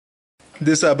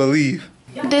This I believe.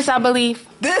 This I believe.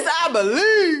 This I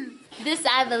believe. This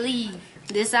I believe.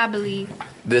 This I believe.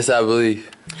 This I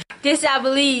believe. This I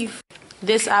believe.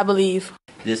 This I believe.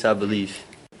 This I believe.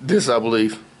 This I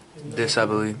believe. This I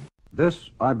believe. This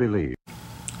I believe.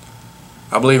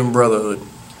 I believe in brotherhood.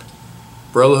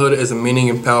 Brotherhood is a meaning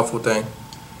and powerful thing.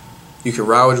 You can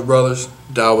ride with your brothers,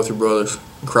 die with your brothers,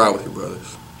 and cry with your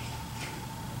brothers.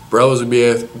 Brothers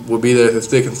will be there through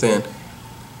thick and thin.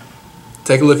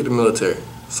 Take a look at the military.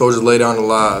 Soldiers lay down their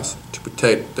lives to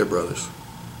protect their brothers.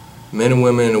 Men and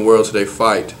women in the world today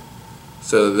fight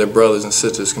so that their brothers and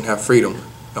sisters can have freedom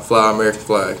and fly our American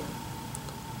flag.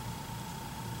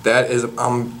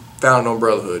 I'm founded on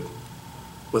brotherhood.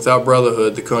 Without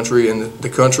brotherhood, the country and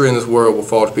this world will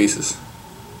fall to pieces.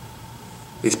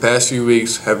 These past few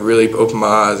weeks have really opened my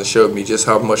eyes and showed me just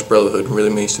how much brotherhood really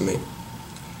means to me.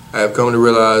 I have come to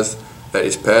realize that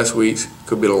these past weeks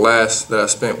could be the last that I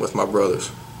spent with my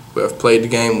brothers, who I've played the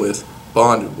game with,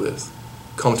 bonded with,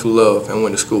 come to love, and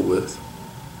went to school with.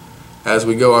 As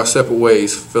we go our separate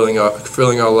ways, filling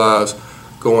our lives,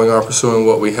 going on pursuing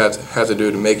what we have to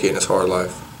do to make it in this hard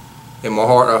life. In my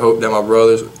heart, I hope that my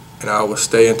brothers and I will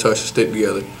stay in touch and stick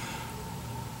together,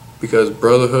 because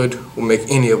brotherhood will make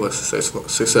any of us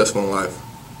successful in life.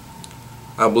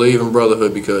 I believe in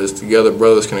brotherhood because together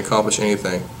brothers can accomplish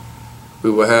anything. We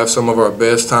will have some of our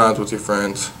best times with your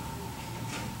friends.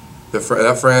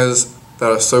 That friends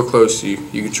that are so close to you,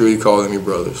 you can truly call them your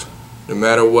brothers. No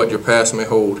matter what your past may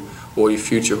hold or your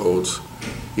future holds,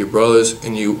 your brothers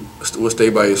and you will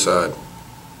stay by your side.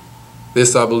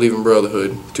 This I believe in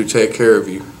brotherhood, to take care of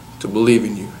you, to believe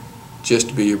in you, just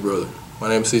to be your brother. My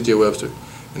name is Webster,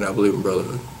 and I believe in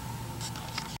brotherhood.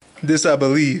 This I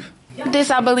believe.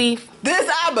 This I believe. This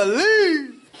I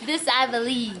believe. This I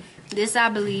believe. This I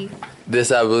believe.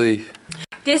 This I believe.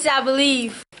 This I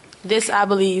believe. This I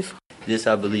believe. This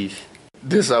I believe.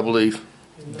 This I believe.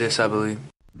 This I believe.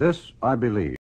 This I believe.